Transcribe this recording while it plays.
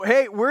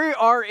Hey, we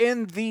are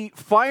in the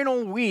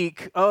final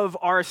week of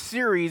our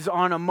series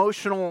on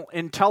emotional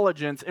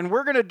intelligence, and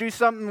we're going to do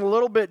something a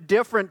little bit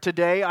different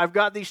today. I've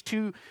got these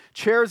two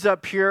chairs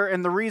up here,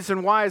 and the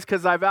reason why is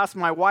because I've asked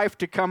my wife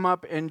to come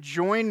up and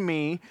join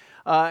me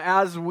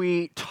as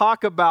we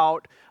talk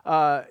about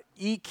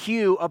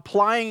EQ,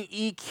 applying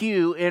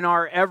EQ in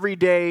our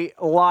everyday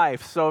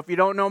life. So if you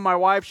don't know my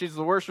wife, she's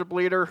the worship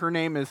leader. Her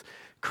name is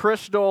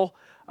Crystal.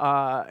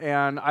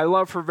 And I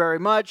love her very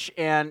much,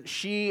 and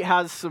she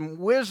has some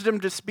wisdom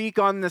to speak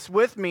on this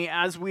with me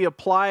as we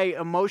apply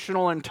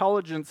emotional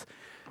intelligence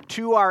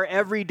to our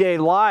everyday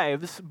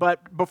lives.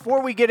 But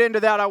before we get into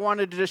that, I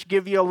wanted to just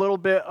give you a little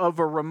bit of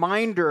a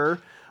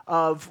reminder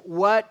of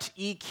what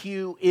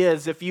EQ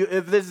is. If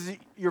this is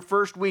your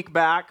first week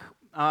back,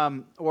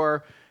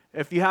 or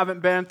if you haven't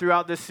been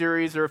throughout this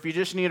series, or if you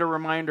just need a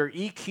reminder,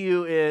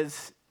 EQ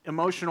is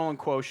emotional and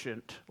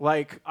quotient.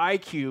 Like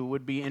IQ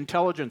would be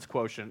intelligence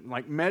quotient,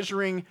 like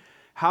measuring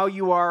how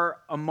you are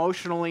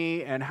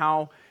emotionally and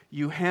how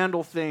you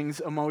handle things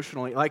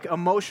emotionally. Like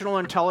emotional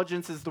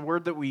intelligence is the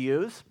word that we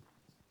use.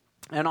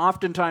 And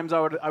oftentimes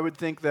I would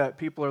think that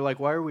people are like,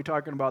 why are we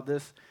talking about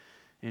this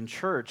in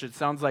church? It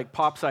sounds like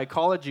pop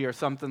psychology or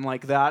something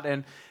like that.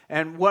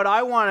 And what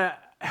I want to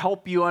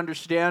help you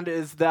understand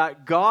is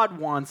that God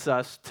wants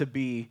us to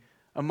be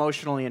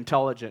emotionally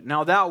intelligent.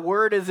 Now, that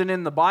word isn't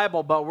in the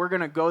Bible, but we're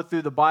going to go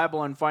through the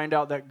Bible and find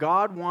out that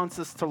God wants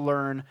us to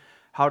learn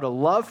how to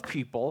love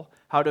people,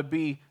 how to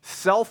be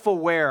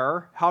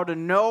self-aware, how to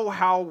know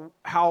how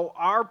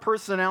our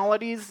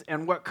personalities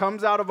and what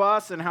comes out of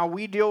us and how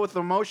we deal with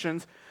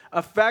emotions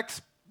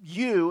affects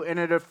you and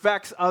it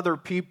affects other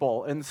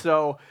people. And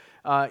so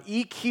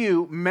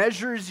EQ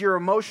measures your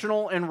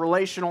emotional and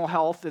relational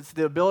health. It's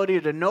the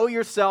ability to know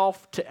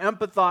yourself, to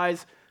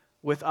empathize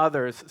with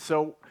others.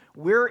 So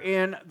we're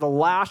in the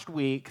last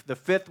week, the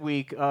 5th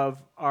week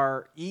of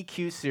our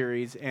EQ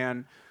series,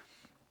 and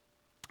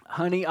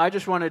honey, I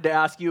just wanted to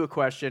ask you a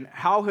question.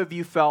 How have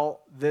you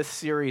felt this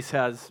series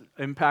has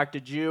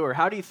impacted you, or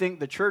how do you think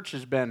the church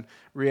has been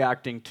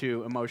reacting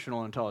to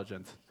emotional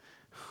intelligence?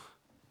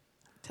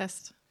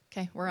 Test.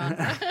 Okay, we're on.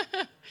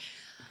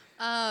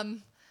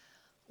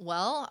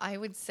 Well, I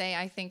would say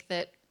I think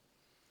that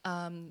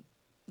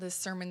this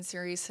sermon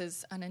series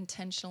has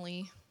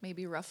unintentionally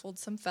maybe ruffled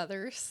some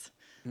feathers.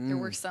 There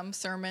were some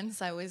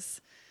sermons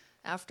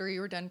after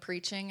you were done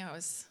preaching, I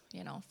was,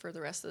 for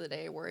the rest of the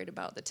day worried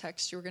about the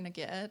text you were going to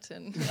get.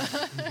 And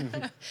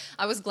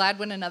I was glad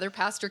when another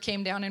pastor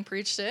came down and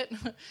preached it.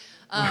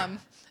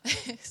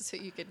 So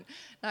you could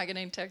not get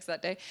any text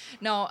that day.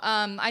 No,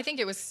 I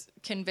think it was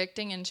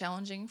convicting and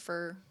challenging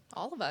for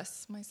all of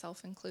us,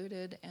 myself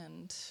included,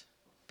 and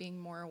being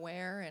more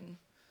aware and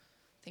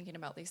thinking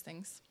about these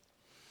things.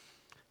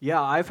 Yeah,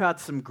 I've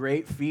had some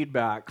great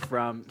feedback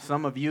from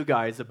some of you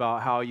guys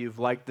about how you've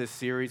liked this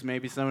series.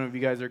 Maybe some of you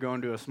guys are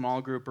going to a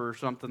small group or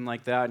something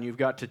like that, and you've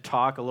got to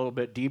talk a little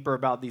bit deeper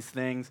about these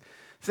things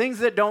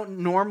that don't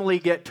normally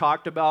get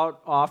talked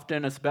about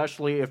often,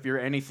 especially if you're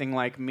anything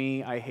like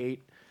me. I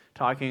hate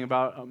talking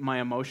about my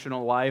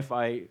emotional life.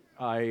 I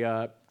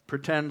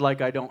pretend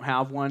like I don't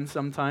have one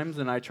sometimes,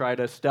 and I try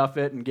to stuff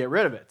it and get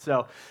rid of it.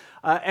 So.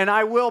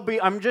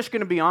 I'm just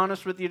going to be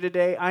honest with you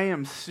today. I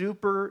am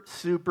super,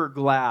 super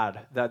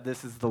glad that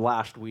this is the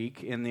last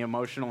week in the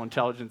Emotional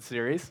Intelligence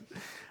series.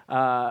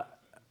 Not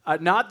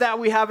that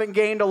we haven't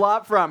gained a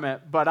lot from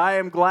it, but I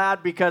am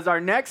glad because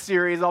our next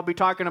series, I'll be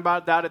talking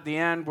about that at the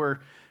end. We're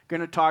going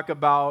to talk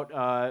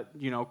about,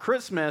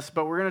 Christmas,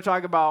 but we're going to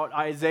talk about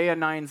Isaiah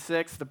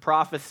 9:6, the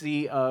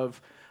prophecy of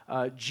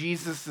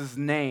Jesus'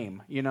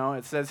 name.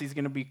 It says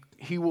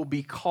he will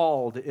be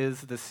called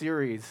is the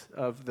series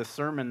of the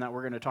sermon that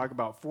we're going to talk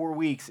about. 4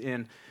 weeks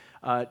in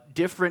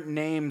different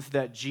names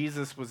that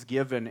Jesus was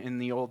given in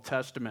the Old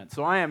Testament.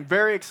 So I am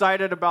very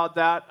excited about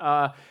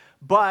that.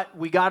 But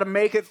we got to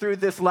make it through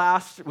this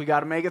last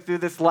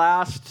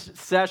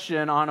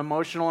session on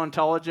emotional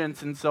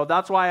intelligence. And so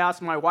that's why I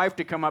asked my wife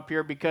to come up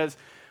here, because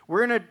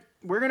we're going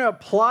to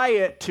apply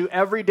it to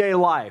everyday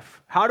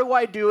life. How do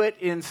I do it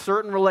in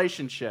certain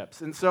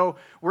relationships? And so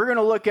we're going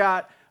to look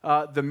at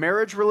the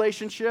marriage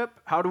relationship.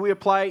 How do we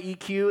apply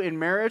EQ in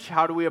marriage?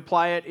 How do we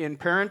apply it in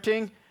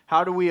parenting?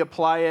 How do we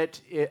apply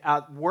it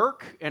at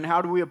work? And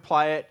how do we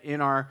apply it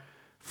in our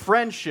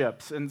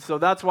friendships? And so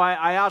that's why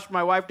I asked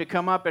my wife to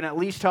come up and at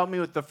least help me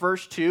with the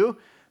first two,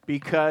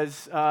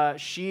 because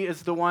she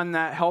is the one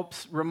that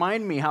helps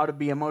remind me how to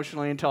be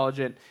emotionally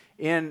intelligent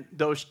in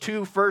those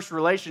two first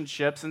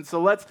relationships. And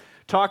so let's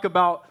talk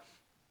about,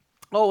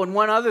 and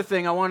one other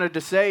thing I wanted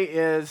to say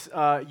is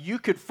you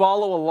could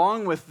follow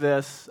along with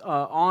this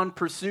on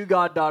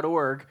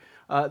pursuegod.org.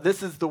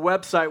 This is the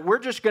website. We're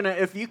just going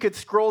to, if you could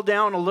scroll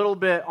down a little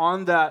bit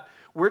on that,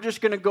 we're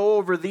just going to go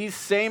over these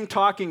same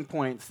talking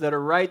points that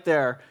are right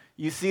there.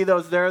 You see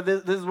those there?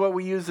 This is what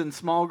we use in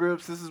small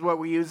groups. This is what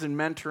we use in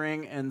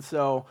mentoring. And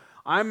so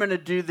I'm going to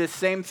do this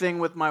same thing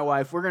with my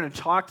wife. We're going to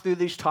talk through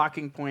these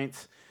talking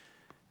points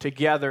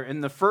together.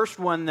 And the first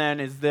one then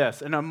is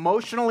this: an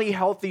emotionally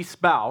healthy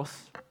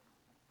spouse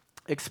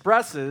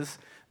expresses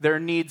their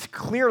needs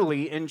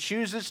clearly and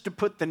chooses to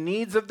put the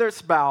needs of their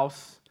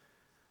spouse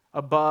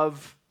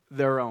above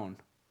their own.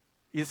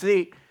 You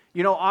see,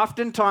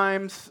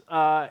 oftentimes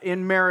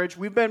in marriage,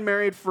 we've been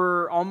married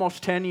for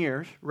almost 10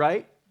 years,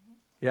 right?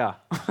 Yeah.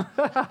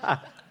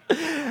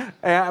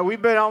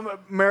 We've been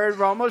married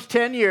for almost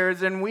 10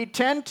 years, and we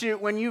tend to,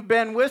 when you've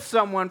been with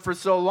someone for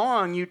so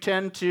long, you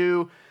tend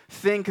to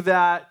think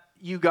that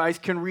you guys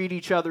can read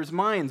each other's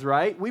minds,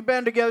 right? We've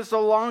been together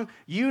so long,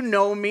 you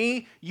know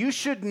me, you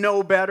should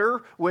know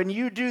better when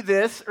you do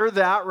this or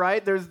that,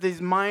 right? There's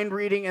these mind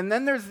reading, and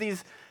then there's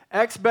these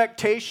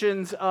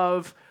expectations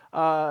of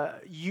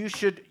you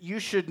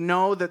should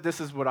know that this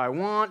is what I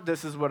want,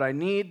 this is what I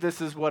need, this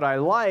is what I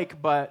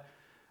like, but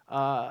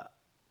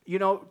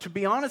to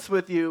be honest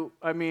with you,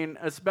 I mean,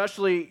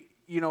 especially,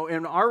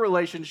 in our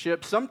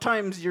relationship,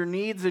 sometimes your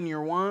needs and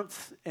your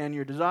wants and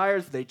your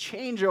desires, they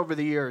change over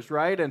the years,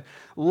 right? And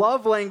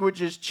love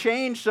languages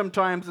change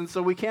sometimes, and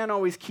so we can't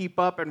always keep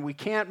up, and we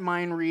can't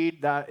mind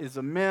read. That is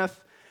a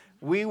myth.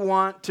 We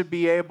want to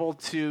be able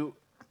to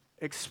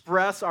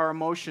express our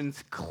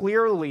emotions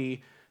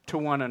clearly to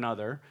one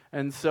another.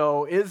 And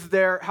so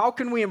how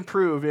can we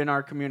improve in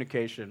our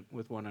communication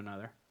with one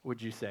another,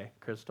 would you say,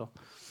 Crystal?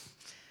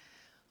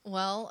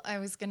 Well, I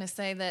was going to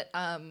say that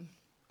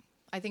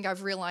I think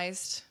I've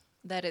realized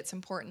that it's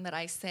important that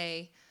I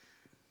say,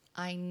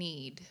 I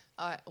need,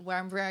 where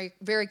I'm very,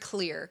 very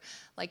clear.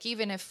 Like,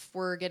 even if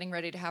we're getting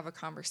ready to have a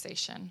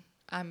conversation,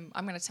 I'm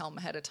going to tell him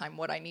ahead of time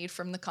what I need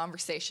from the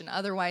conversation.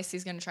 Otherwise,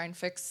 he's going to try and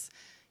fix,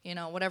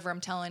 whatever I'm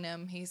telling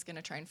him, he's going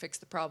to try and fix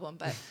the problem.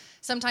 But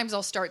sometimes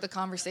I'll start the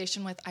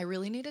conversation with, I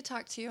really need to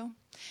talk to you.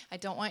 I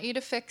don't want you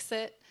to fix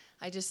it.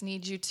 I just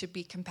need you to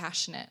be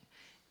compassionate.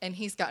 And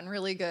he's gotten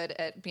really good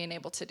at being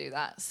able to do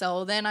that.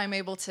 So then I'm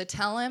able to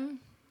tell him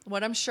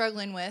what I'm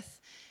struggling with,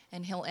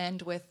 and he'll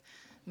end with,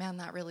 man,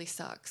 that really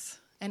sucks.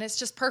 And it's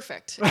just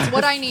perfect. It's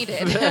what I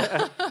needed.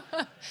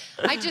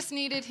 I just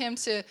needed him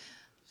to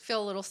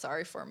feel a little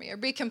sorry for me or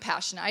be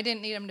compassionate. I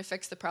didn't need him to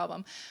fix the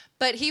problem.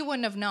 But he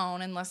wouldn't have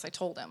known unless I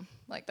told him,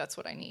 like, that's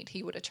what I need.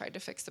 He would have tried to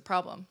fix the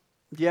problem.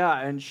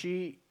 Yeah, and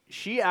she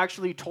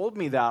actually told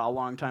me that a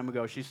long time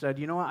ago. She said,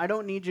 you know what, I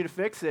don't need you to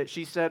fix it.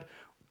 She said,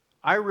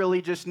 I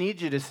really just need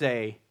you to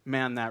say,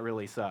 man, that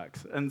really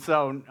sucks. And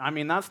so, I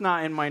mean, that's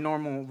not in my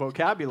normal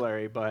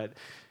vocabulary, but,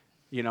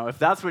 if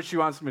that's what she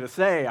wants me to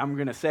say, I'm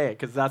going to say it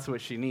because that's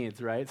what she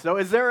needs, right? So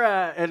is there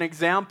an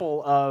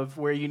example of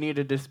where you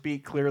needed to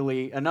speak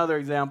clearly? Another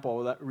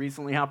example that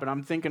recently happened,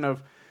 I'm thinking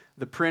of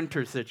the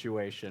printer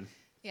situation.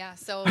 Yeah,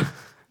 so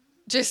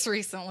just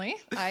recently,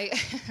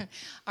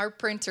 our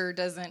printer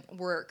doesn't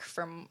work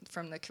from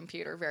the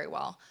computer very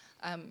well.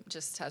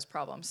 Just has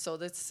problems. So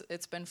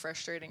it's been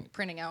frustrating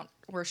printing out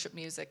worship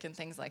music and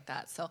things like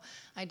that. So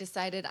I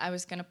decided I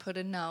was going to put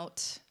a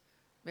note,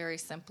 very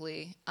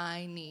simply,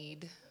 I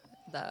need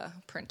the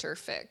printer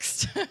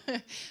fixed.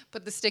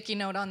 Put the sticky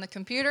note on the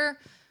computer.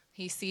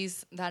 He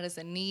sees that as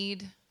a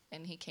need,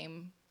 and he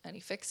came and he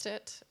fixed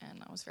it,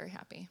 and I was very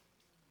happy.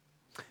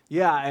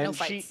 Yeah, and no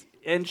fights.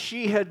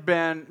 she had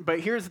been, but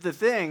here's the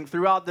thing,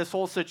 throughout this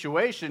whole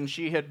situation,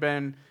 she had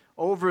been,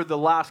 over the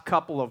last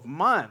couple of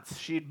months,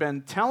 she'd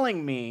been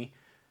telling me,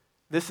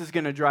 this is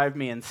going to drive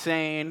me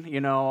insane,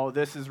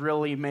 this is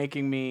really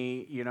making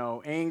me,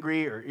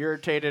 angry or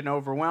irritated and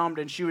overwhelmed.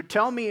 And she would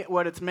tell me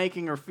what it's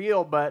making her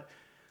feel, but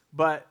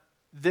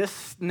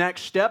this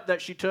next step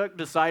that she took,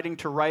 deciding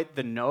to write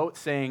the note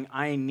saying,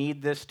 I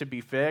need this to be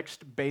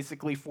fixed,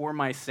 basically for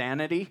my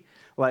sanity.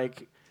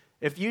 Like,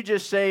 if you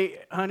just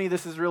say, honey,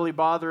 this is really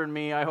bothering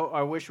me,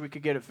 I wish we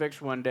could get it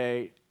fixed one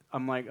day,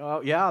 I'm like,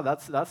 oh, yeah,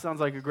 that sounds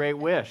like a great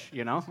wish,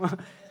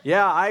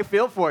 Yeah, I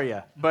feel for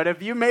you. But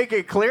if you make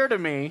it clear to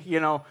me,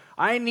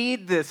 I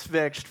need this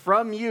fixed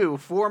from you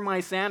for my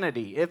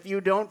sanity. If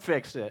you don't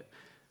fix it,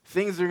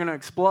 things are going to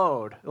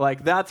explode.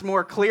 Like, that's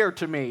more clear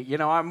to me.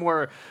 I'm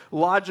more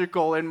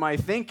logical in my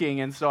thinking,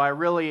 and so I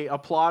really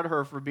applaud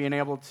her for being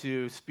able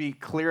to speak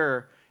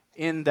clear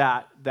in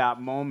that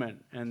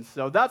moment. And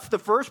so that's the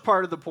first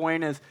part of the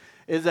point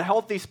is a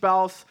healthy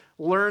spouse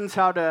learns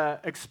how to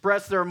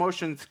express their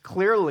emotions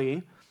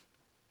clearly.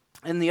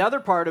 And the other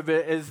part of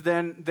it is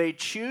then they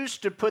choose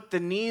to put the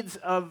needs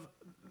of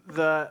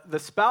the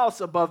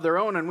spouse above their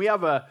own. And we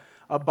have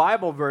a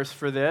Bible verse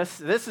for this.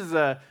 This is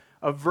a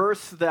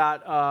verse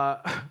that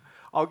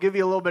I'll give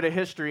you a little bit of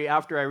history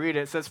after I read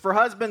it. It says, for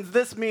husbands,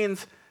 this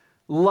means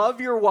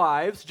love your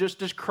wives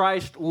just as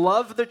Christ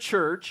loved the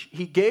church.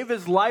 He gave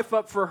his life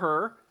up for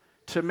her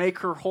to make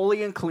her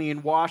holy and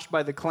clean, washed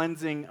by the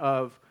cleansing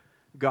of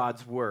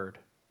God's word.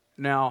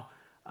 Now,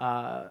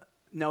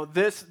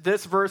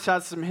 this verse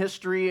has some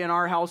history in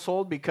our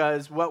household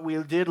because what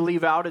we did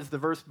leave out is the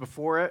verse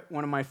before it,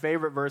 one of my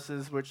favorite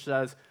verses, which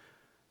says,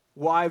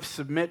 wives,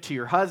 submit to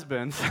your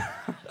husbands.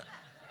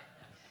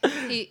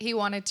 He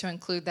wanted to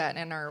include that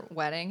in our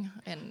wedding,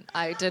 and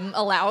I didn't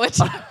allow it.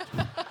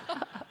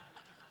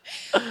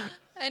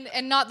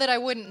 And not that I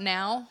wouldn't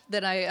now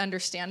that I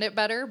understand it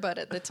better, but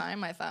at the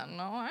time I thought,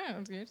 no,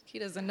 he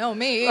doesn't know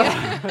me.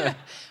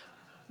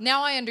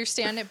 Now I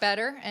understand it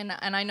better, and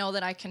I know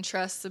that I can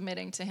trust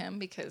submitting to him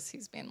because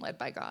he's being led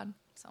by God.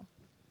 So.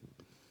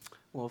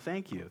 Well,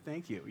 thank you.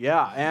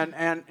 Yeah,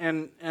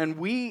 and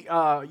we,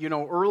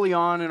 early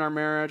on in our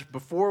marriage,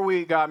 before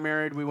we got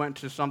married, we went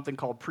to something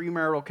called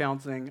premarital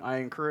counseling. I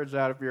encourage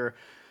that if you're,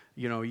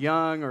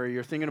 young or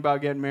you're thinking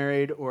about getting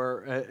married,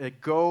 or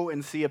go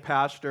and see a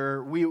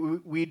pastor.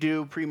 We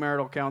do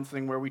premarital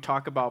counseling where we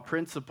talk about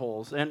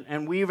principles,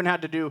 and we even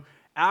had to do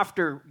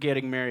after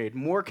getting married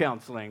more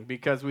counseling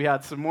because we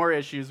had some more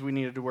issues we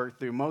needed to work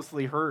through,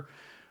 mostly her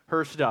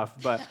stuff,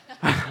 but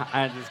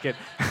I'm just kidding.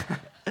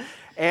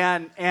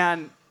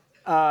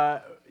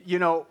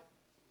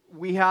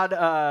 We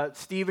had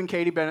Steve and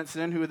Katie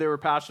Bennettson, who they were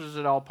pastors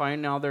at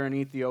Alpine. Now they're in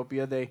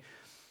Ethiopia. They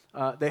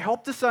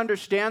helped us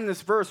understand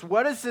this verse.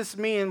 What does this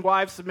mean?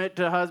 Wives submit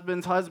to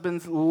husbands.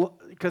 Husbands,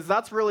 because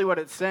that's really what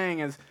it's saying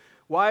is,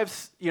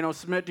 wives,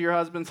 submit to your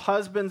husbands.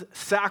 Husbands,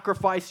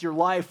 sacrifice your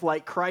life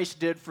like Christ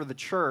did for the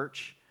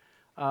church.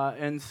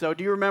 And so,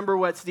 do you remember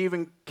what Steve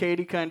and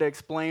Katie kind of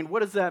explained?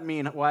 What does that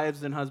mean?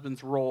 Wives and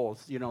husbands'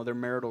 roles, their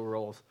marital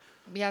roles.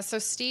 Yeah, so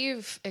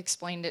Steve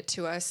explained it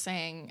to us,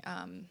 saying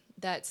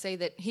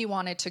that he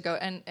wanted to go,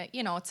 and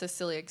it's a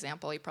silly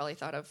example he probably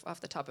thought of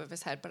off the top of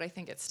his head, but I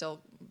think it's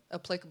still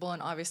applicable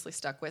and obviously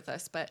stuck with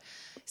us. But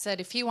said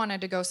if he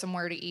wanted to go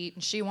somewhere to eat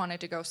and she wanted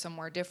to go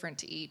somewhere different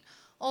to eat,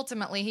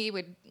 ultimately he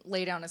would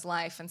lay down his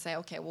life and say,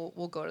 okay,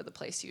 we'll go to the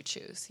place you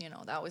choose.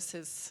 That was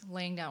his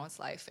laying down his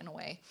life in a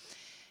way.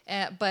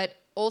 But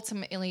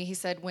ultimately, he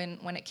said when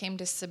it came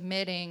to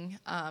submitting,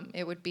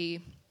 it would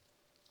be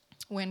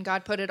when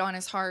God put it on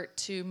his heart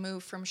to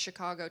move from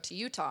Chicago to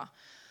Utah.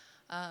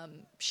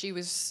 She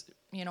was,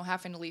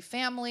 having to leave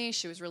family.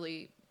 She was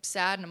really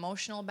sad and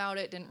emotional about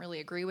it, didn't really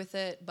agree with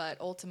it, but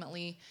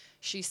ultimately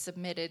she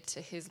submitted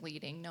to his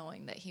leading,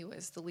 knowing that he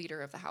was the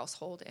leader of the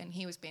household and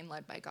he was being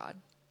led by God.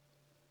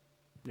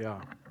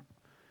 Yeah.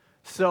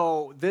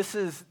 So this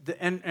is,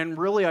 and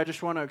really I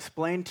just want to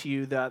explain to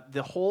you that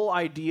the whole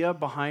idea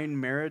behind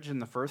marriage in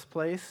the first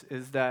place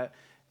is that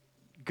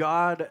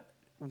God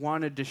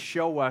wanted to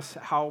show us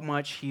how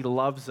much he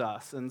loves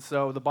us. And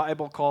so the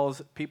Bible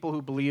calls people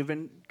who believe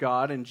in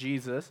God and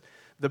Jesus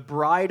the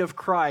bride of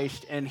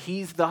Christ, and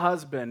he's the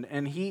husband.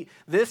 And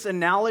this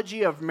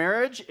analogy of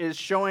marriage is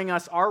showing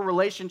us our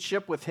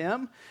relationship with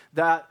him,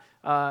 that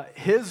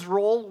his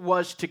role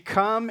was to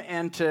come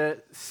and to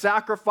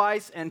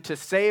sacrifice and to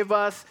save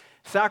us,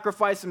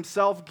 sacrifice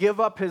himself, give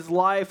up his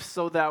life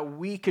so that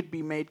we could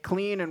be made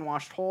clean and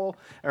washed whole,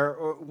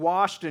 or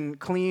washed and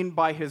clean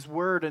by his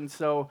word. And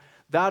so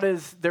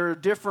there are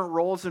different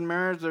roles in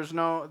marriage.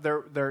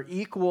 They're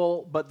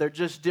equal, but they're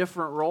just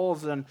different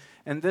roles. And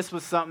this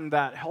was something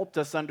that helped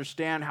us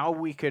understand how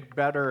we could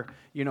better,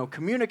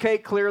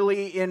 communicate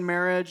clearly in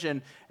marriage.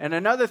 And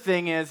another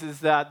thing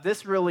is that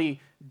this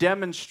really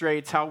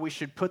demonstrates how we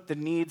should put the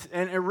needs,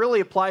 and it really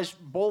applies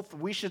both.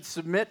 We should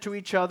submit to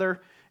each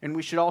other, and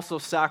we should also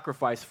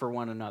sacrifice for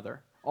one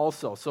another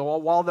also. So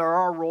while there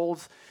are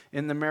roles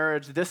in the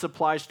marriage, this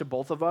applies to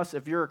both of us.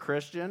 If you're a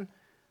Christian,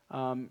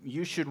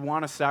 you should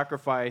want to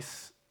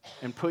sacrifice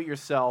and put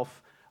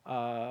yourself,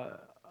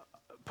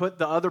 put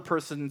the other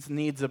person's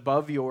needs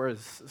above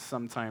yours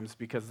sometimes,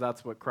 because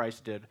that's what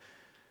Christ did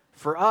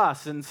for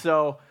us. And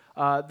so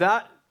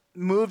that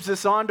moves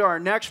us on to our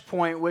next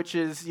point, which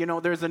is,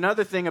 there's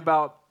another thing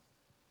about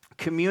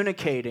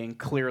communicating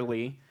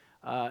clearly.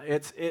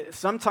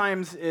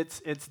 Sometimes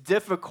it's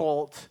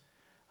difficult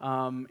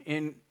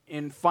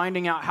in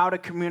finding out how to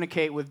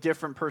communicate with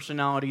different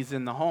personalities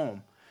in the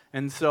home.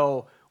 And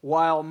so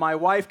while my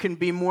wife can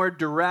be more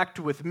direct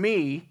with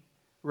me,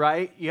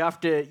 right, you have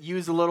to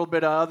use a little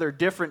bit of other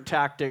different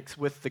tactics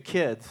with the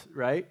kids,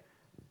 right?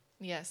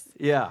 Yes.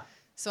 Yeah.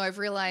 So I've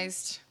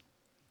realized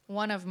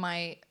one of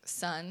my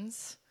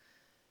sons,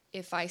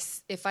 if I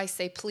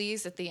say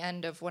please at the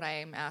end of what I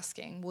am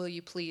asking, will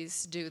you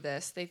please do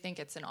this, they think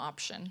it's an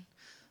option.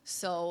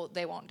 So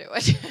they won't do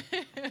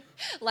it.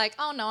 Like,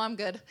 oh, no, I'm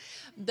good.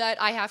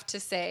 That I have to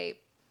say,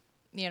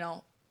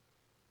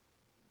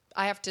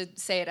 I have to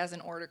say it as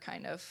an order,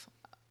 kind of,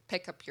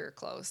 pick up your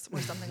clothes or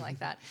something like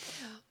that.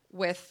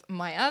 With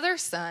my other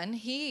son,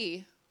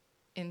 he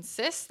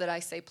insists that I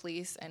say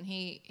please, and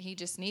he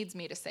just needs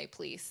me to say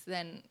please.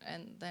 Then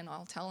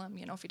I'll tell him,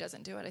 if he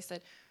doesn't do it, I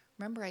said,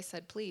 remember I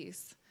said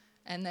please.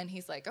 And then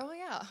he's like, oh,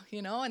 yeah,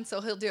 and so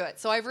he'll do it.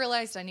 So I've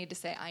realized I need to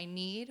say I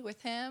need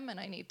with him, and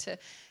I need to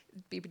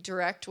be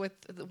direct with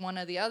one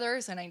of the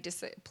others, and I just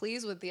say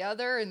please with the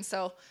other. And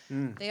so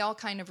they all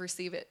kind of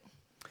receive it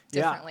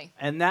differently.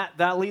 Yeah, and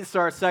that leads to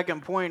our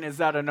second point, is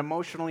that an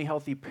emotionally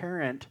healthy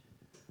parent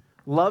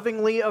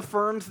lovingly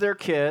affirms their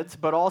kids,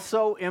 but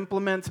also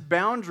implements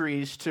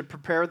boundaries to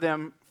prepare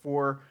them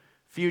for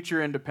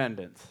future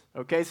independence.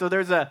 Okay, so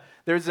there's a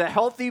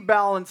healthy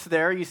balance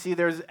there. You see,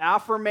 there's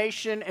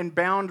affirmation and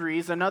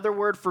boundaries. Another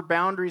word for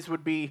boundaries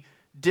would be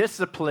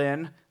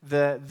discipline,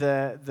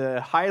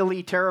 the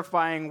highly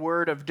terrifying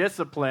word of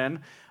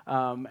discipline.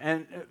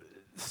 And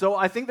so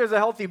I think there's a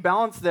healthy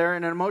balance there,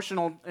 and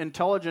emotional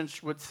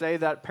intelligence would say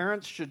that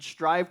parents should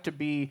strive to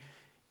be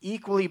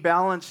equally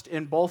balanced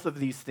in both of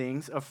these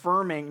things,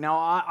 affirming. Now,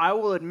 I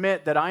will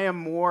admit that I am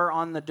more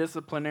on the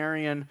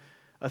disciplinarian,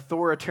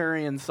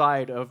 authoritarian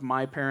side of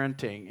my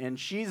parenting, and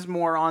she's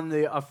more on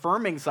the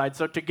affirming side.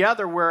 So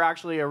together, we're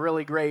actually a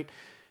really great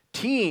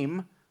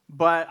team,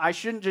 but I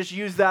shouldn't just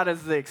use that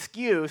as the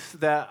excuse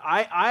that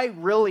I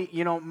really,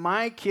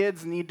 my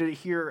kids need to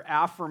hear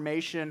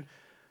affirmation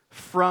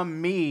from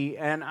me,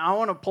 and I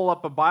want to pull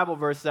up a Bible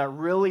verse that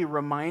really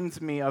reminds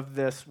me of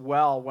this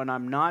well when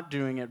I'm not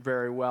doing it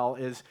very well,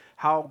 is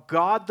how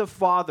God the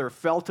Father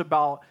felt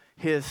about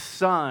his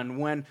Son.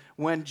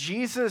 When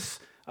Jesus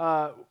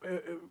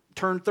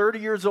turned 30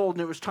 years old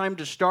and it was time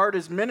to start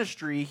his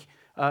ministry,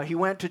 he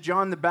went to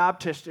John the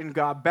Baptist and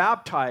got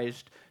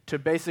baptized to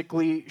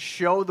basically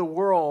show the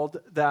world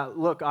that,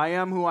 look, I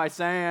am who I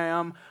say I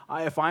am.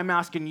 If I'm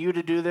asking you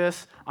to do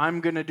this, I'm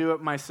going to do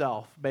it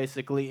myself,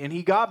 basically. And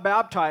he got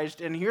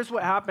baptized, and here's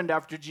what happened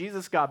after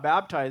Jesus got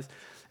baptized.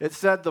 It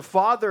said the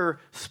Father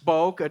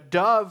spoke, a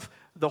dove,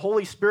 the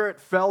Holy Spirit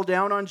fell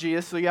down on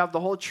Jesus, so you have the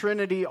whole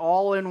Trinity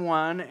all in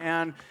one,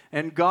 and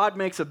God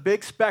makes a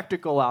big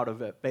spectacle out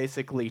of it,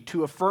 basically,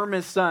 to affirm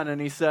his Son. And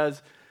he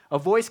says, a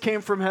voice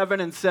came from heaven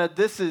and said,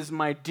 "This is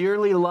my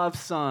dearly loved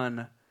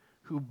Son,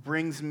 who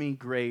brings me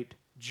great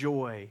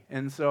joy."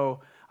 And so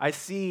I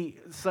see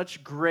such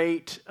a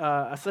great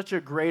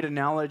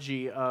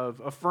analogy of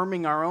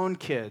affirming our own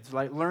kids,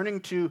 like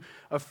learning to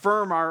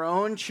affirm our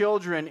own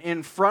children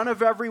in front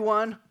of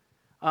everyone,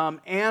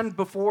 and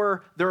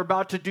before they're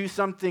about to do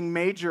something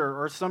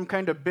major or some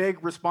kind of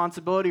big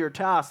responsibility or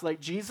task. Like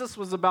Jesus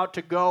was about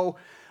to go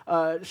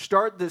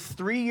start this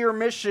 3-year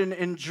mission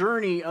and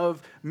journey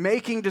of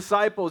making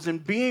disciples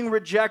and being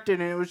rejected.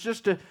 And it was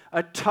just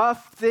a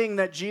tough thing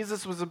that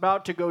Jesus was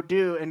about to go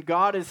do. And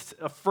God is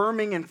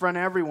affirming in front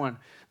of everyone,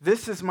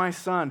 this is my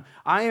Son.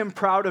 I am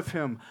proud of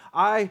him.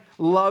 I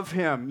love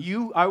him.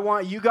 I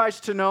want you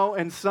guys to know,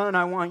 and Son,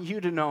 I want you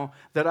to know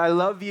that I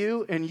love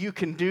you and you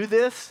can do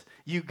this.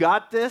 You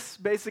got this.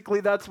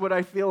 Basically, that's what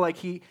I feel like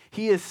he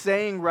is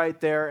saying right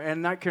there.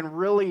 And that can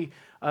really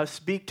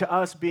speak to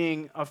us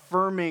being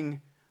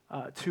affirming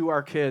to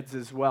our kids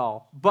as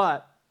well.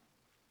 But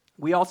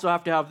we also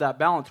have to have that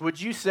balance. Would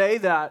you say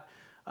that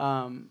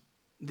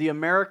the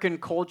American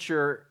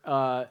culture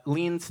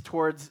leans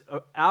towards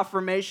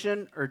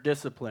affirmation or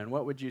discipline?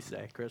 What would you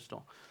say,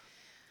 Crystal?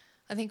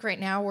 I think right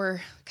now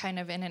we're kind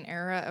of in an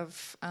era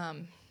of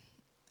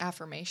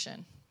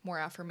affirmation, more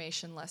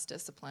affirmation, less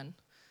discipline,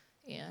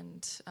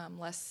 and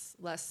less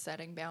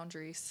setting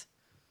boundaries.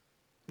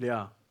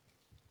 Yeah,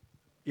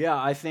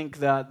 I think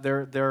that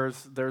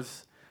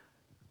there's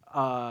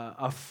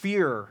a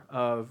fear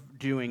of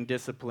doing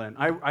discipline.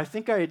 I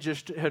think I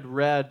just had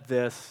read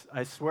this.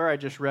 I swear I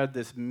just read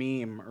this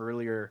meme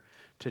earlier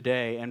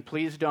today. And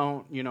please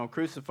don't,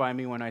 crucify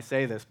me when I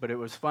say this, but it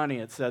was funny.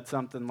 It said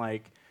something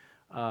like,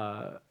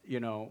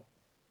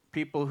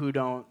 people who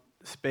don't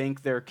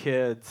spank their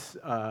kids.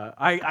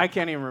 I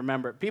can't even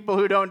remember it. People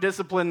who don't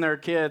discipline their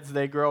kids,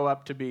 they grow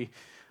up to be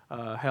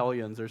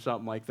hellions or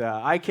something like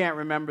that. I can't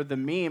remember the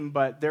meme,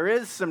 but there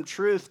is some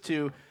truth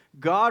to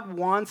God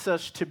wants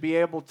us to be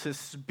able to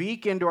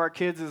speak into our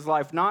kids'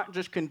 life, not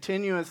just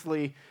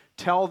continuously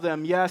tell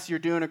them, yes, you're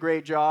doing a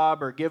great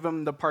job, or give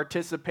them the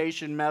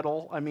participation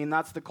medal. I mean,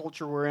 that's the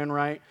culture we're in,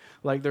 right?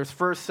 Like there's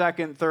first,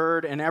 second,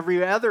 third, and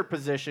every other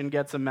position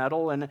gets a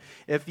medal. And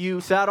if you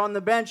sat on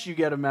the bench, you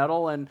get a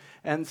medal. And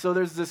so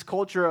there's this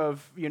culture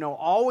of,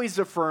 always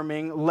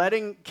affirming,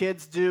 letting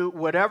kids do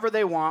whatever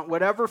they want,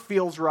 whatever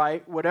feels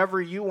right,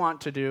 whatever you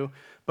want to do.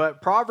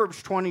 But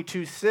Proverbs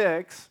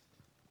 22:6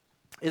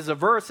 is a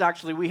verse,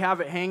 actually, we have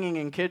it hanging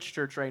in kids'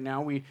 church right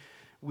now.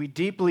 We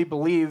deeply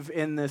believe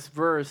in this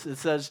verse. It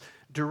says,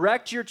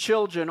 direct your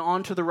children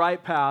onto the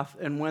right path,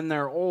 and when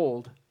they're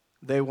old,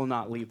 they will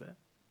not leave it.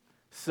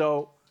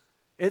 So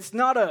it's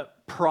not a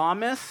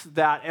promise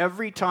that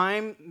every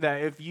time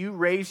that if you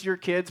raise your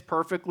kids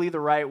perfectly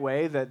the right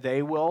way, that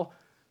they will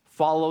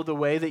follow the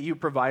way that you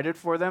provided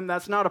for them.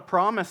 That's not a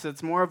promise.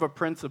 It's more of a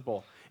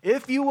principle.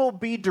 If you will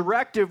be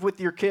directive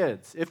with your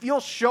kids, if you'll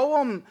show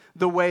them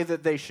the way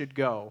that they should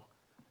go,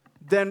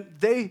 then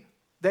they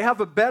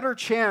have a better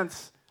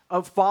chance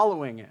of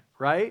following it,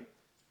 right?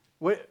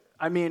 What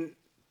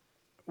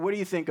do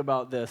you think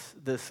about this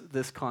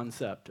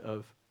concept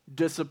of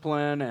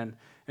discipline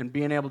and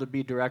being able to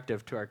be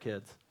directive to our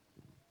kids?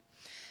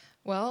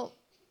 Well,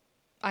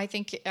 I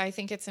think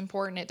it's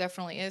important. It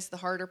definitely is the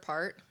harder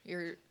part.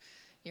 You're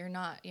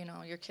not,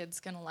 your kid's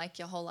gonna like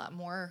you a whole lot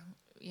more,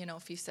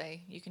 if you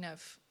say you can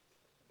have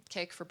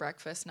cake for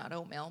breakfast, not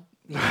oatmeal.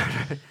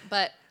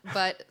 But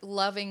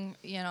loving,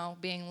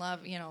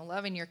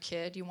 loving your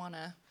kid, you want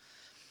to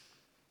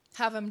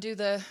have them do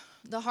the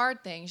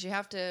hard things. You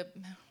have to,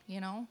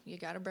 you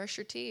got to brush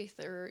your teeth,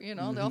 or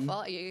they'll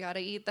fall. You got to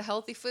eat the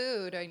healthy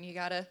food, and you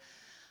got to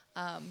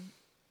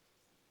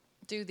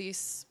do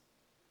these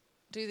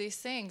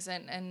things.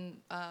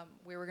 And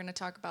we were going to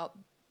talk about,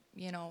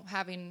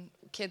 having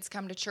kids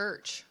come to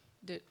church.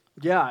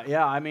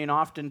 Yeah. I mean,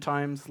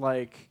 oftentimes,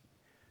 like,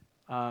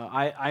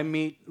 I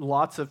meet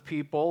lots of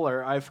people,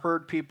 or I've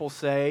heard people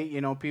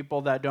say,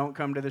 people that don't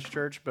come to this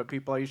church, but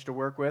people I used to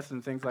work with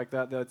and things like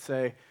that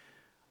say,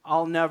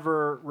 I'll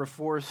never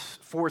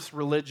force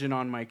religion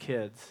on my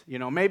kids.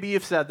 Maybe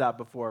you've said that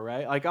before,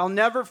 right? Like, I'll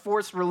never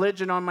force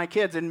religion on my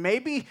kids. And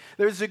maybe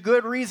there's a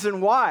good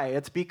reason why.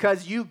 It's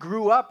because you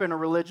grew up in a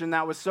religion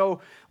that was so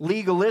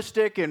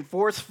legalistic and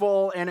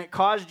forceful, and it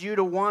caused you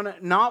to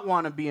not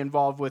want to be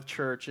involved with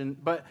church.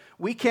 But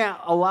we can't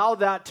allow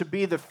that to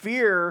be the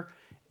fear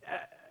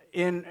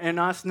in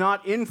us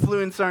not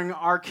influencing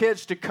our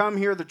kids to come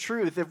hear the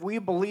truth. If we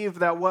believe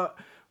that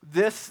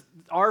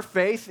our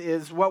faith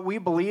is what we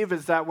believe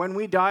is that when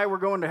we die, we're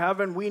going to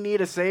heaven. We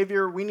need a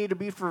Savior. We need to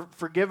be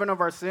forgiven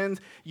of our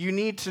sins. You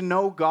need to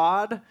know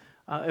God.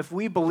 If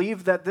we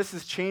believe that this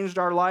has changed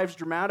our lives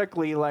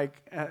dramatically,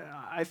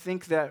 I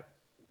think that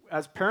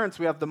as parents,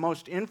 we have the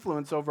most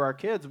influence over our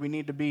kids. We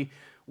need to be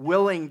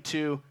willing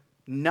to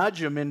nudge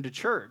them into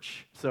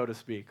church, so to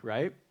speak,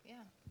 right? Yeah.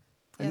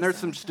 And there's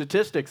some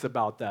statistics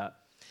about that.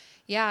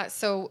 Yeah,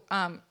 so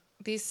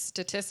these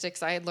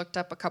statistics I had looked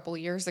up a couple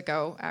years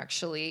ago,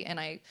 actually, and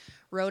I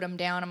wrote them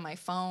down on my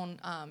phone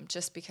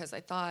just because I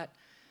thought,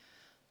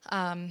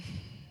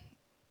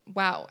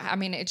 wow, I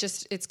mean,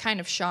 it's kind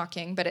of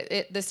shocking,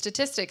 but the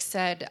statistics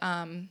said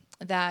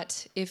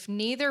that if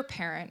neither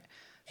parent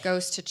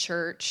goes to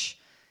church,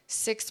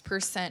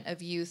 6%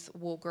 of youth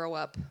will grow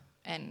up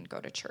and go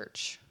to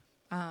church.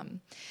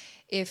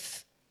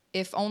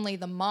 If only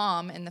the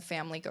mom in the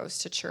family goes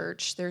to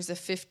church, there's a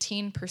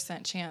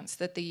 15% chance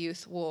that the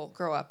youth will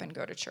grow up and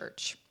go to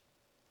church.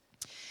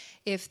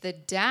 If the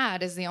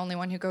dad is the only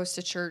one who goes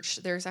to church,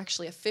 there's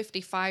actually a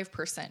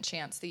 55%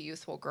 chance the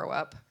youth will grow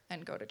up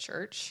and go to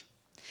church.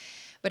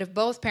 But if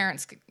both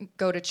parents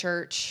go to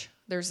church,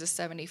 there's a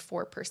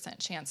 74%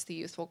 chance the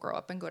youth will grow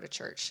up and go to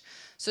church.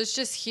 So it's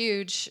just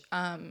huge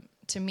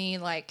to me.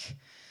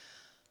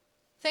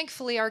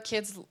 Thankfully, our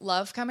kids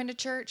love coming to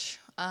church.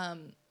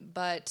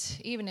 But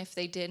even if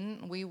they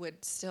didn't, we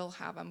would still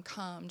have them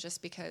come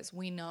just because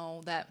we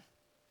know that,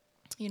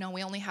 we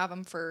only have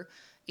them for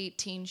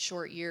 18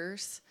 short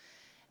years,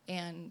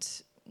 and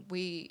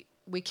we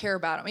care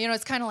about them.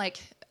 It's kind of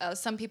like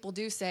some people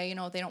do say,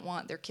 they don't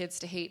want their kids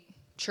to hate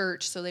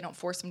church, so they don't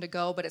force them to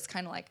go, but it's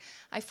kind of like,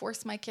 I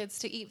force my kids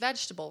to eat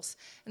vegetables,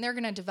 and they're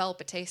going to develop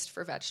a taste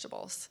for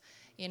vegetables,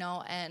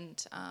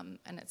 and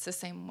it's the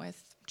same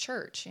with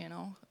church,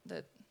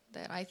 that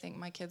I think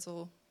my kids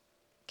will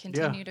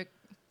continue to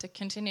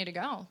continue to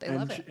go. They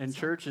love it. And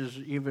church is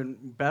even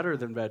better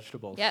than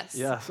vegetables. Yes.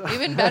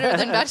 Even better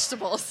than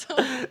vegetables.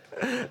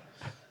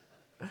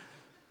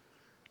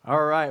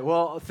 All right.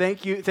 Well,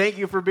 thank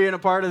you for being a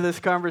part of this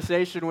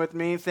conversation with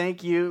me.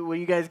 Thank you. Will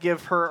you guys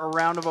give her a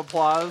round of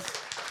applause?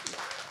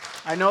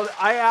 I know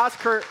I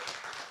asked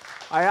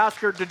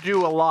her to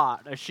do a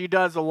lot. She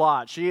does a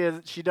lot. She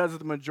does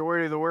the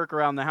majority of the work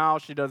around the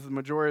house. She does the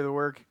majority of the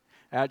work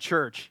at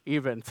church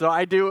even. So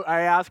I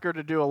ask her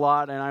to do a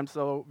lot, and I'm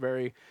so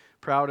very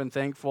proud and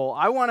thankful.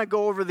 I want to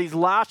go over these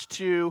last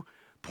 2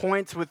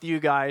 points with you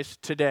guys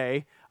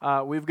today.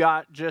 We've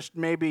got just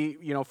maybe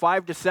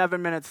 5 to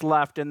 7 minutes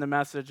left in the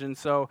message, and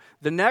so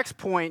the next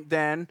point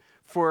then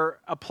for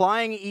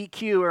applying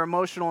EQ or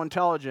emotional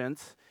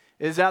intelligence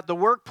is at the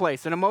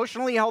workplace. An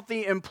emotionally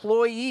healthy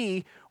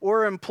employee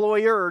or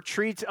employer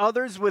treats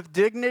others with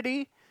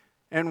dignity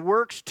and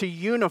works to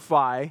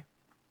unify,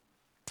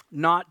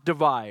 not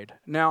divide.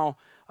 Now,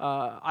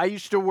 I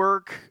used to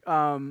work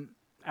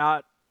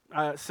at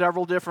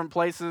several different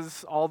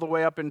places all the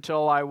way up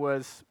until I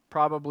was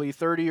probably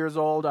 30 years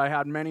old. I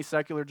had many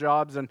secular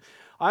jobs, and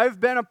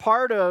I've been a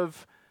part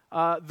of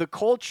the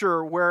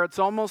culture where it's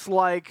almost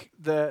like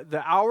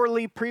the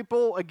hourly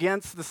people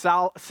against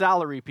the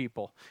salary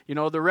people.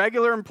 The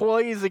regular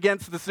employees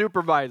against the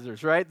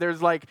supervisors, right?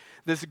 There's like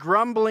this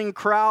grumbling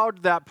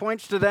crowd that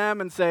points to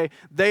them and say,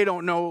 they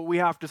don't know what we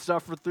have to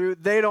suffer through.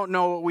 They don't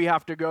know what we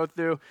have to go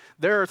through.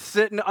 They're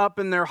sitting up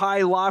in their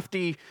high,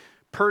 lofty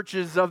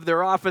perches of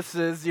their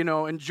offices,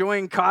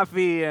 enjoying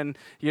coffee and,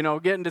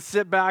 getting to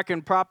sit back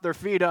and prop their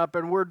feet up,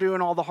 and we're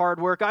doing all the hard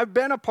work. I've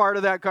been a part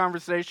of that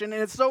conversation,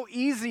 and it's so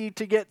easy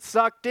to get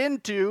sucked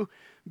into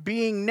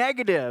being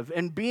negative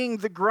and being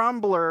the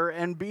grumbler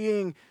and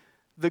being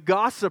the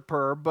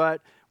gossiper,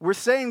 but we're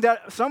saying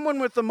that someone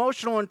with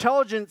emotional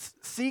intelligence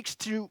seeks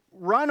to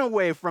run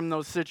away from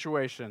those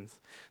situations.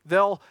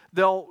 They'll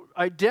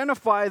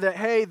identify that,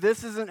 hey,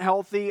 this isn't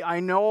healthy. I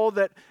know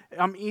that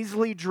I'm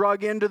easily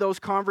drug into those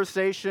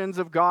conversations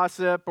of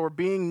gossip or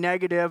being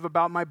negative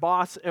about my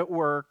boss at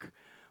work,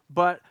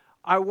 but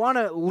I want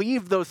to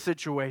leave those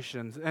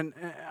situations, and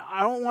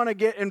I don't want to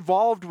get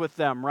involved with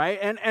them, right?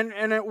 And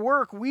at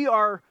work, we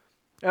are,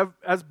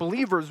 as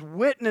believers,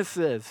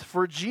 witnesses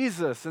for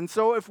Jesus. And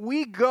so if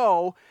we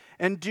go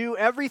and do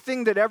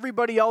everything that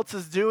everybody else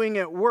is doing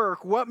at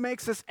work, what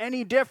makes us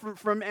any different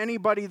from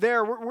anybody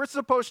there? We're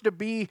supposed to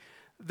be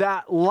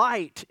that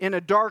light in a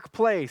dark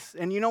place.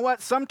 And you know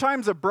what?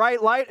 Sometimes a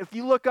bright light, if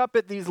you look up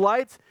at these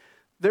lights,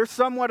 they're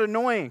somewhat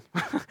annoying,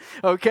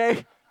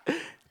 okay?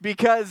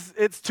 Because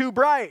it's too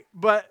bright.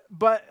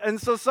 And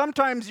so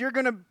sometimes you're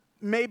going to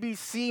maybe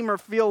seem or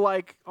feel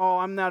like, oh,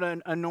 I'm not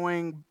an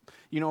annoying,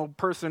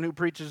 person who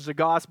preaches the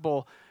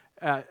gospel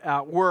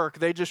at work.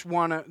 They just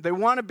want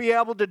to be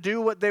able to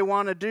do what they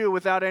want to do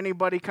without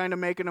anybody kind of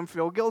making them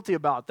feel guilty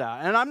about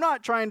that. And I'm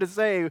not trying to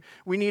say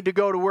we need to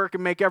go to work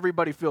and make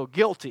everybody feel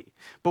guilty.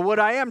 But what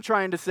I am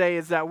trying to say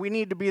is that we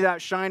need to be that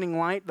shining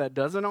light that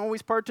doesn't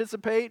always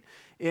participate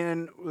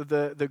in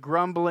the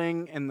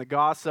grumbling and the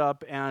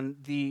gossip and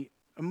the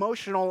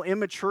emotional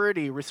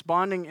immaturity,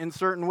 responding in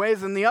certain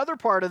ways. And the other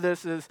part of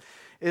this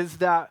is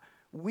that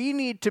we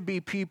need to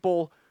be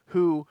people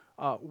who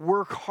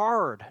work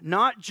hard,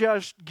 not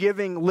just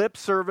giving lip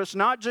service,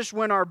 not just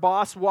when our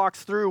boss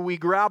walks through, we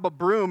grab a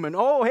broom and,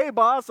 oh, hey,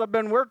 boss, I've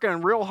been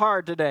working real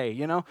hard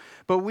today,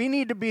 But we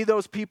need to be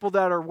those people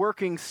that are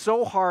working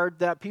so hard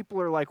that people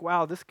are like,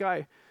 wow, this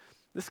guy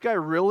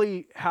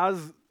really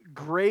has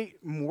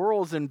great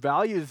morals and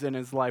values in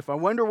his life. I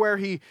wonder where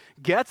he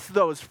gets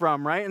those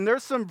from, right? And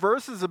there's some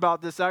verses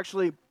about this,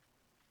 actually.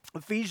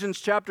 Ephesians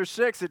chapter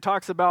 6, it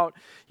talks about,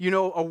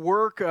 a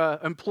work,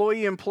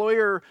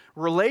 employee-employer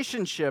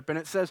relationship. And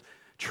it says,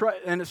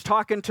 and it's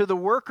talking to the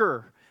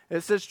worker.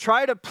 It says,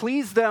 try to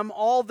please them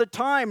all the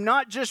time,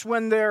 not just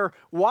when they're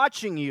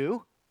watching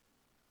you.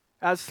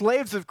 As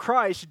slaves of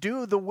Christ,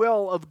 do the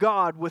will of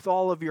God with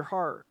all of your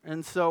heart.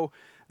 And so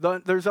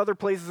there's other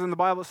places in the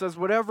Bible that says,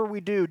 whatever we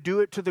do, do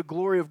it to the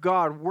glory of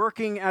God,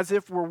 working as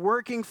if we're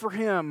working for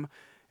Him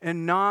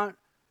and not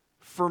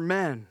for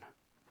men.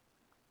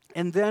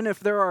 And then if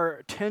there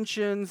are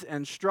tensions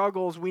and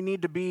struggles, we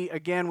need to be,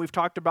 again, we've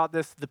talked about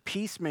this, the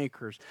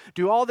peacemakers.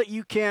 Do all that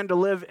you can to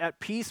live at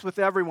peace with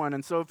everyone.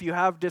 And so if you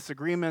have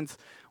disagreements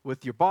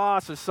with your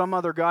boss or some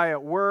other guy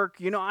at work,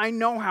 I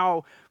know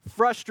how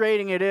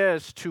frustrating it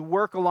is to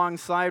work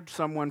alongside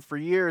someone for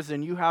years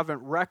and you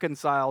haven't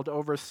reconciled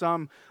over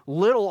some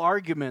little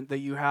argument that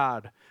you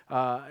had.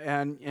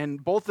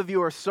 And both of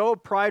you are so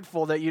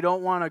prideful that you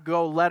don't want to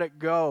go let it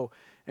go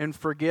and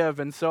forgive.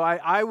 And so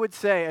I would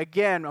say,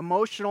 again,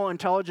 emotional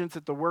intelligence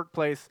at the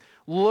workplace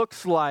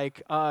looks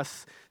like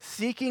us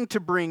seeking to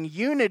bring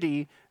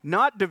unity,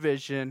 not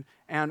division,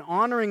 and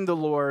honoring the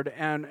Lord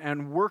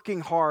and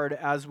working hard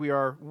as we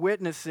are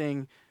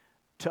witnessing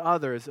to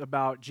others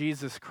about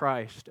Jesus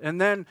Christ. And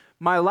then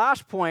my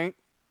last point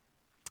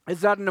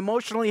is that an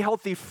emotionally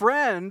healthy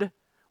friend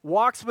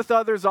walks with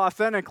others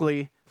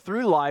authentically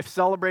through life,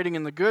 celebrating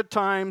in the good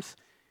times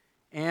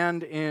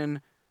and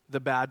in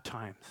the bad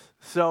times.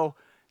 So,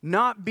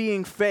 not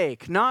being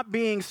fake, not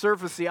being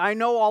surfacey. I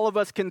know all of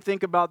us can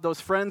think about those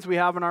friends we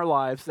have in our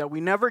lives that we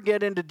never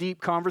get into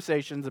deep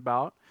conversations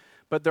about,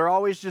 but they're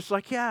always just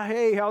like, yeah,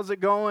 hey, how's it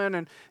going?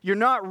 And you're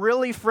not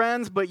really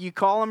friends, but you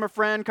call them a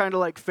friend, kind of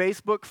like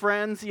Facebook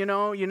friends, You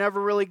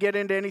never really get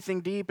into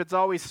anything deep. It's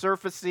always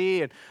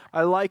surfacey, and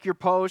I like your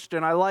post,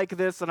 and I like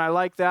this, and I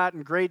like that,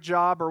 and great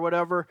job, or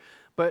whatever.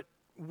 But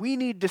we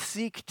need to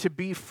seek to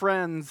be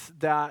friends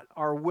that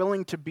are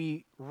willing to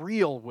be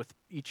real with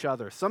each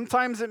other.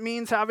 Sometimes it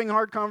means having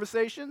hard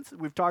conversations.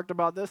 We've talked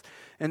about this.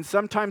 And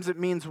sometimes it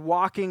means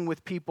walking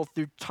with people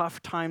through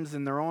tough times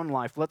in their own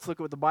life. Let's look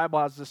at what the Bible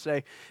has to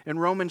say in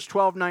Romans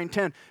 12, 9,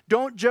 10.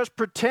 Don't just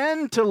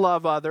pretend to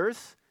love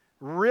others.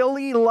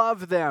 Really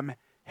love them.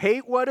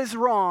 Hate what is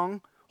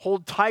wrong.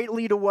 Hold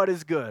tightly to what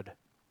is good.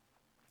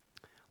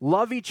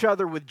 Love each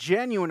other with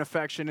genuine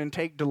affection and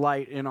take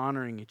delight in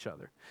honoring each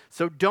other.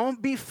 So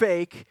don't be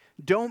fake.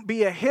 Don't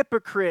be a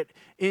hypocrite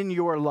in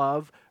your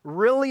love.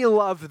 Really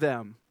love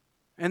them.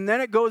 And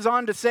then it goes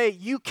on to say,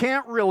 you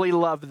can't really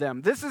love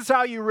them. This is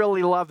how you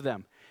really love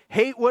them.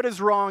 Hate what is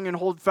wrong and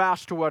hold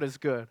fast to what is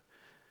good.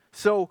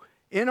 So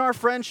in our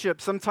friendship,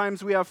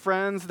 sometimes we have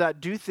friends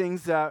that do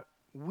things that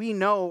we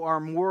know are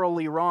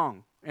morally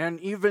wrong and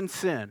even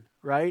sin.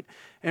 Right?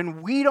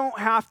 And we don't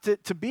have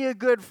to be a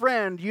good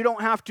friend, you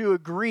don't have to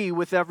agree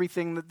with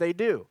everything that they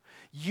do.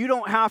 You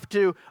don't have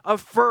to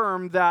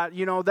affirm that,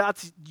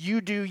 that's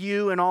you do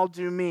you and I'll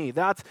do me.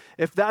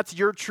 If that's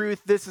your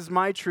truth, this is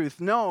my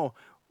truth. No,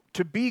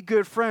 to be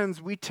good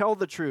friends, we tell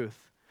the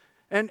truth.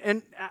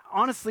 And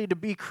honestly, to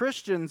be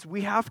Christians,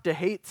 we have to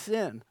hate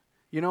sin.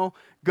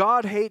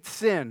 God hates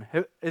sin.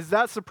 Is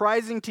that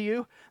surprising to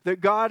you?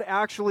 That God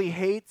actually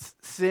hates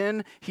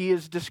sin? He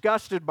is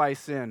disgusted by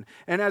sin.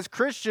 And as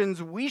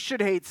Christians, we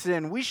should hate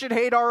sin. We should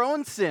hate our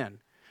own sin.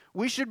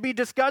 We should be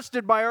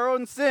disgusted by our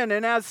own sin.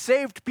 And as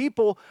saved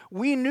people,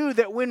 we knew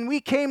that when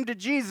we came to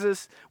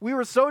Jesus, we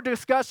were so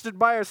disgusted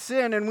by our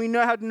sin and we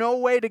had no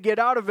way to get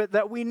out of it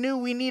that we knew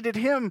we needed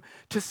Him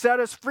to set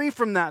us free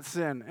from that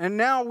sin. And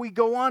now we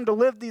go on to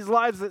live these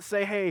lives that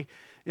say, hey,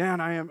 yeah,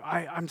 and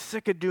I'm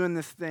sick of doing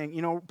this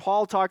thing.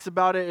 Paul talks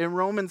about it in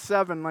Romans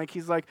 7.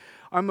 He's like,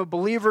 I'm a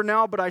believer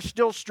now, but I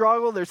still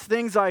struggle. There's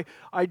things I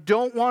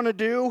don't want to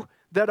do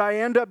that I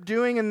end up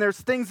doing, and there's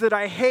things that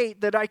I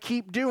hate that I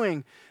keep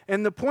doing.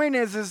 And the point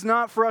is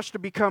not for us to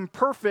become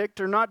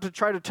perfect or not to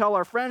try to tell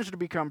our friends to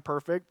become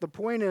perfect. The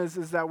point is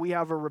that we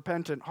have a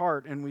repentant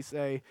heart and we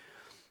say,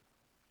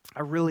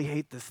 I really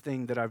hate this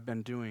thing that I've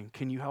been doing.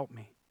 Can you help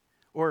me?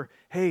 Or,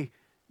 hey,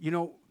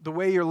 the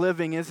way you're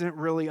living isn't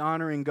really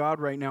honoring God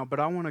right now, but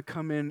I want to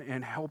come in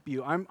and help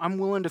you. I'm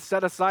willing to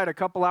set aside a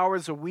couple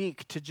hours a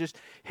week to just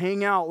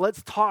hang out.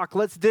 Let's talk.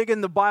 Let's dig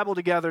in the Bible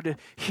together to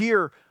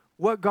hear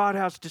what God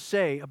has to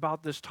say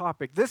about this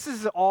topic. This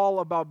is all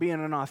about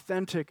being an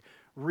authentic,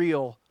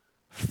 real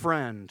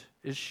friend,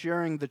 is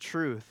sharing the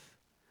truth.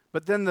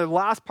 But then the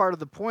last part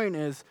of the point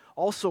is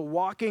also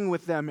walking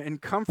with them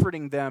and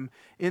comforting them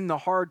in the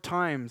hard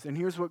times. And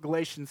here's what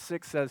Galatians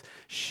 6 says: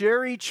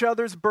 share each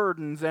other's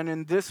burdens and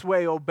in this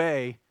way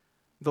obey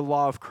the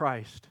law of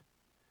Christ.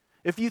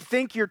 If you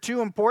think you're too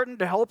important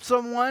to help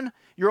someone,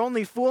 you're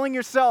only fooling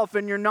yourself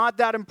and you're not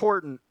that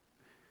important.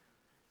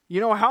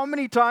 How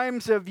many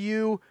times have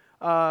you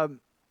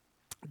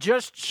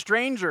just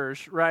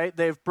strangers, right?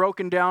 They've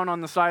broken down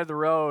on the side of the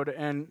road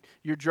and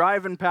you're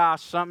driving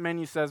past something and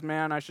you says,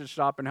 man, I should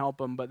stop and help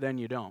them, but then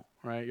you don't,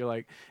 right? You're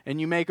like, and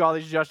you make all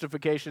these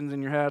justifications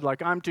in your head,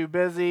 like, I'm too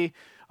busy,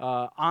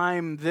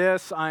 I'm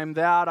this, I'm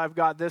that, I've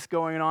got this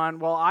going on.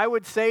 Well, I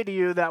would say to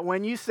you that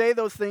when you say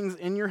those things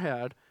in your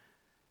head,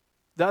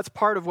 that's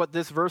part of what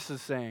this verse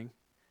is saying.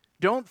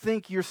 Don't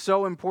think you're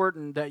so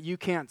important that you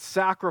can't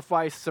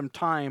sacrifice some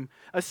time,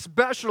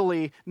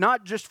 especially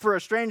not just for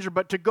a stranger,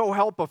 but to go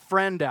help a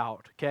friend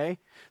out, okay?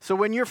 So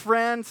when your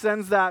friend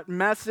sends that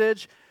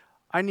message,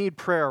 I need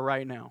prayer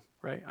right now,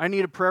 right? I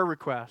need a prayer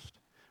request,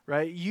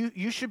 right?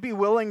 You should be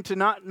willing to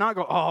not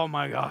go, oh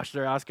my gosh,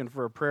 they're asking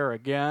for a prayer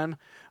again.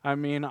 I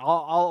mean,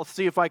 I'll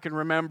see if I can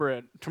remember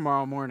it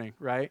tomorrow morning,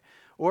 right?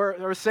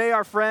 Or say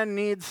our friend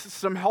needs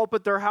some help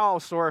at their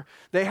house, or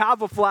they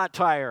have a flat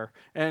tire,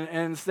 and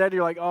instead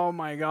you're like, oh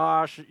my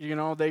gosh,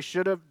 they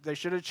should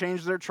have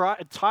changed their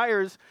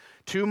tires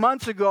 2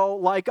 months ago,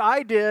 like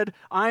I did.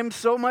 I'm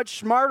so much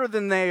smarter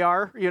than they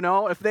are.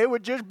 If they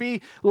would just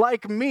be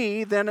like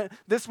me, then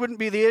this wouldn't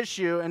be the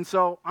issue, and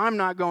so I'm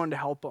not going to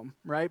help them,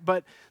 right?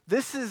 But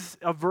this is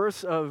a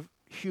verse of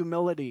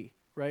humility.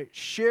 Right?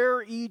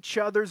 Share each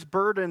other's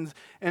burdens,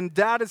 and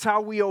that is how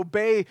we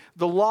obey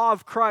the law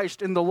of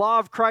Christ. And the law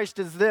of Christ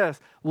is this: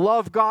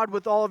 love God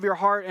with all of your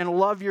heart and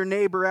love your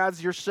neighbor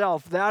as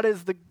yourself. That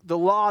is the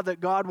law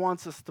that God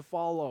wants us to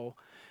follow.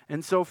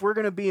 And so if we're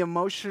going to be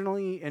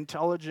emotionally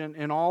intelligent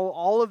in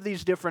all of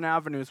these different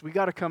avenues, we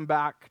got to come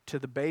back to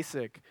the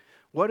basic.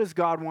 What does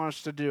God want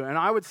us to do? And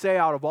I would say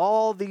out of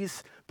all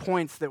these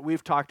points that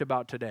we've talked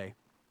about today,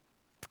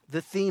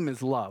 the theme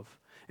is love.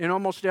 In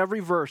almost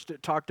every verse,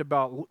 it talked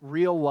about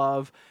real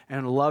love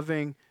and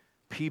loving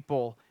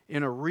people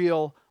in a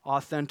real,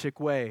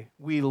 authentic way.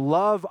 We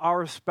love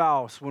our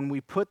spouse when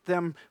we put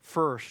them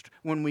first,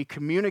 when we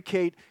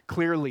communicate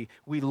clearly.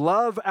 We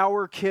love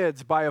our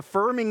kids by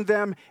affirming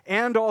them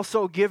and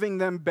also giving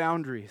them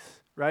boundaries,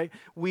 right?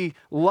 We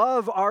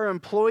love our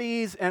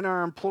employees and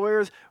our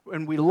employers,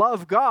 and we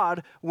love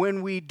God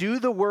when we do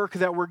the work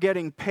that we're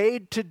getting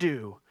paid to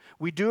do.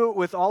 We do it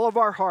with all of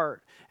our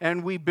heart,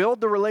 and we build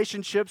the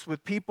relationships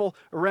with people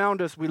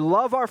around us. We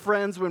love our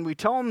friends when we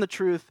tell them the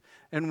truth,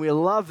 and we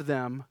love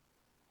them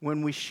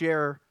when we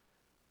share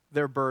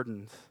their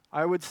burdens.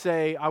 I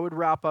would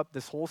wrap up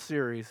this whole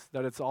series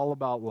that it's all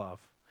about love.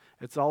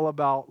 It's all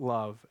about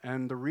love.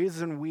 And the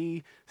reason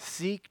we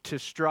seek to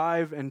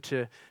strive and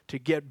to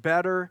get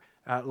better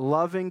at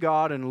loving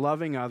God and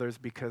loving others,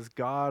 because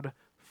God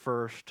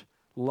first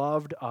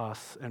loved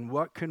us. And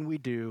what can we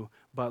do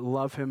but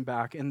love him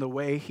back in the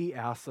way he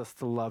asks us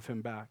to love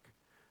him back?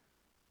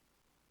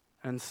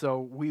 And so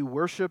we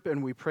worship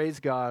and we praise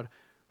God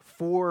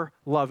for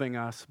loving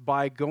us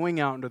by going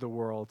out into the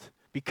world,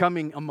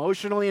 becoming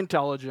emotionally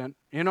intelligent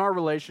in our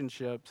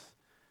relationships,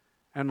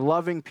 and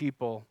loving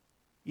people,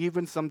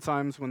 even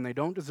sometimes when they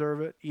don't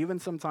deserve it, even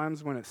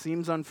sometimes when it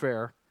seems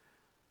unfair,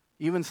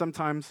 even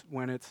sometimes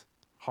when it's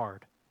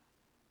hard.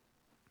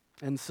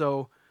 And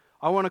so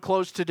I want to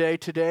close today.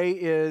 Today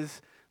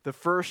is the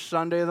first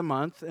Sunday of the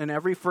month, and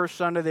every first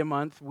Sunday of the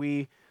month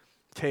we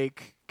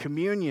take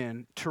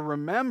communion to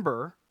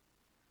remember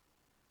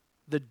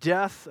the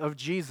death of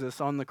Jesus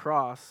on the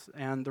cross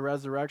and the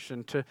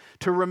resurrection,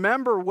 to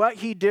remember what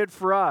he did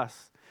for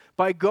us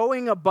by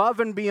going above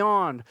and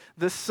beyond.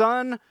 The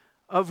Son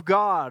of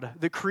God,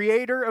 the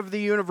creator of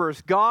the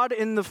universe, God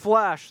in the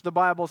flesh, the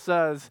Bible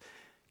says,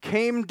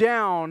 came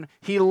down.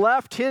 He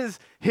left his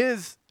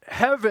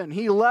heaven,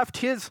 he left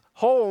his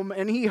home,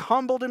 and he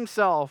humbled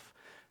himself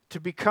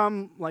to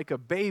become like a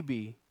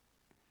baby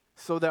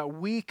so that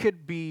we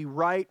could be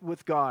right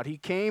with God. He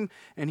came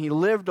and he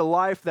lived a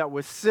life that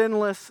was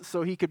sinless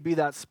so he could be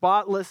that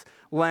spotless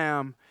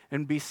lamb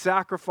and be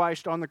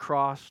sacrificed on the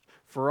cross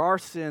for our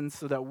sins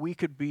so that we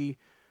could be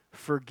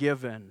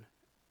forgiven.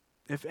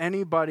 If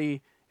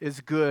anybody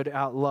is good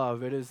at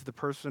love, it is the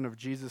person of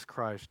Jesus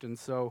Christ. And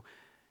so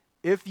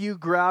if you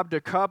grabbed a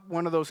cup,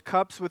 one of those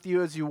cups with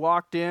you as you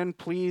walked in,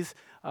 please,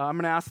 I'm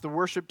going to ask the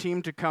worship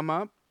team to come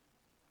up,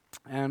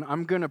 and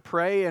I'm going to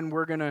pray, and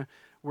we're going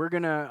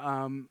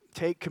to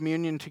take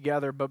communion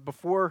together. But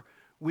before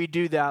we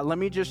do that, let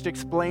me just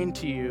explain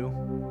to you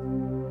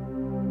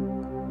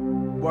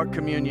what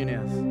communion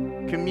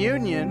is.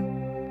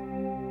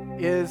 Communion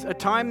is a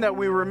time that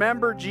we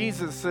remember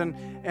Jesus.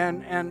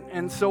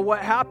 And so what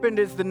happened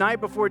is the night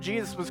before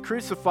Jesus was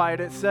crucified,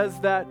 it says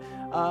that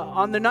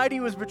on the night he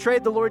was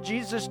betrayed, the Lord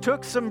Jesus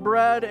took some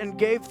bread and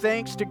gave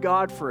thanks to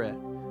God for it.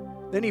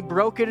 Then he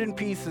broke it in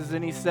pieces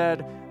and he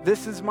said,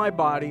 "This is my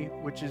body,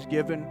 which is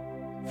given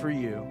for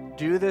you.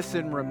 Do this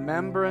in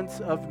remembrance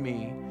of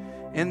me."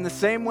 In the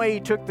same way, he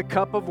took the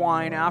cup of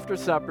wine after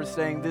supper,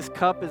 saying, "This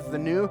cup is the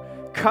new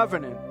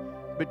covenant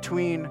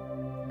between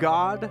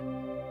God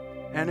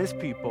and his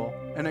people,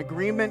 an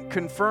agreement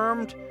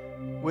confirmed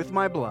with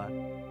my blood.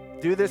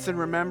 Do this in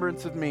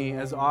remembrance of me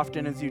as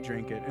often as you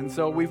drink it." And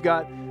so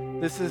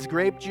this is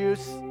grape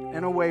juice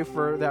and a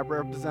wafer that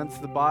represents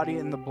the body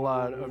and the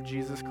blood of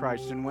Jesus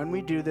Christ. And when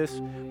we do this,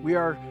 we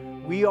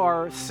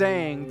are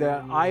saying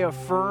that I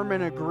affirm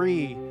and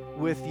agree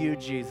with you,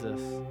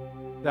 Jesus,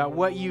 that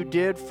what you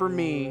did for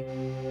me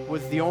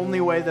was the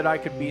only way that I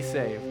could be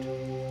saved,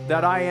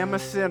 that I am a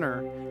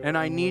sinner and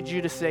I need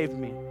you to save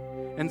me.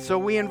 And so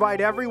we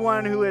invite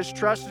everyone who has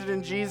trusted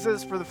in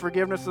Jesus for the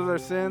forgiveness of their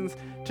sins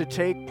to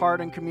take part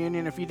in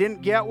communion. If you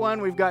didn't get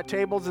one, we've got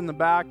tables in the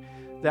back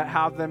that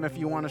have them if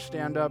you want to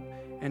stand up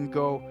and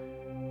go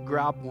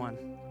grab one.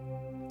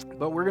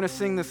 But we're going to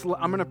sing this.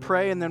 I'm going to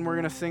pray and then we're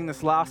going to sing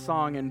this last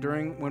song. And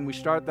when we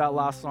start that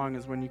last song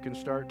is when you can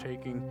start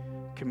taking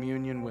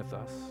communion with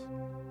us.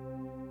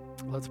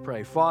 Let's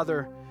pray.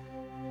 Father,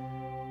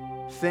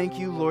 thank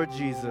you, Lord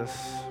Jesus,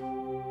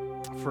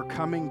 for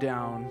coming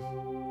down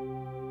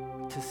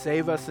to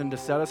save us and to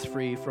set us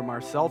free from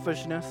our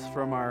selfishness,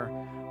 from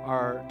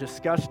our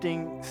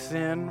disgusting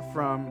sin,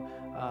 from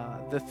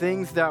the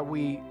things that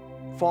we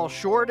fall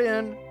short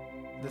in,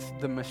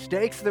 the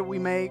mistakes that we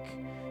make.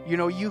 You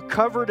know, you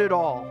covered it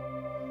all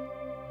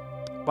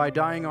by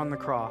dying on the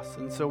cross.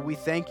 And so we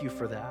thank you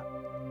for that.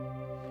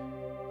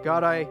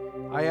 God, I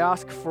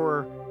ask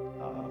for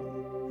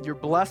your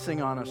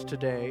blessing on us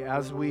today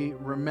as we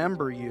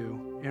remember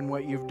you and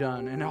what you've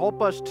done. And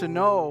help us to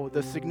know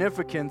the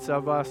significance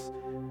of us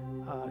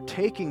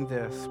taking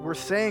this. We're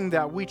saying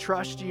that we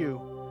trust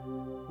you.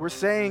 We're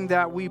saying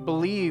that we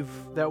believe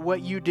that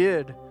what you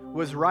did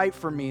was right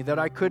for me, that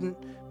I couldn't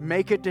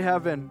make it to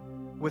heaven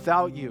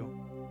without you,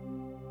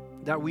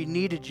 that we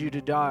needed you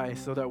to die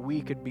so that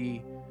we could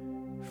be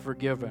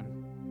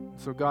forgiven.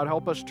 So God,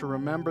 help us to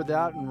remember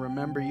that and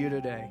remember you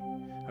today.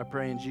 I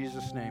pray in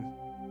Jesus' name.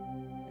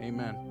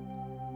 Amen.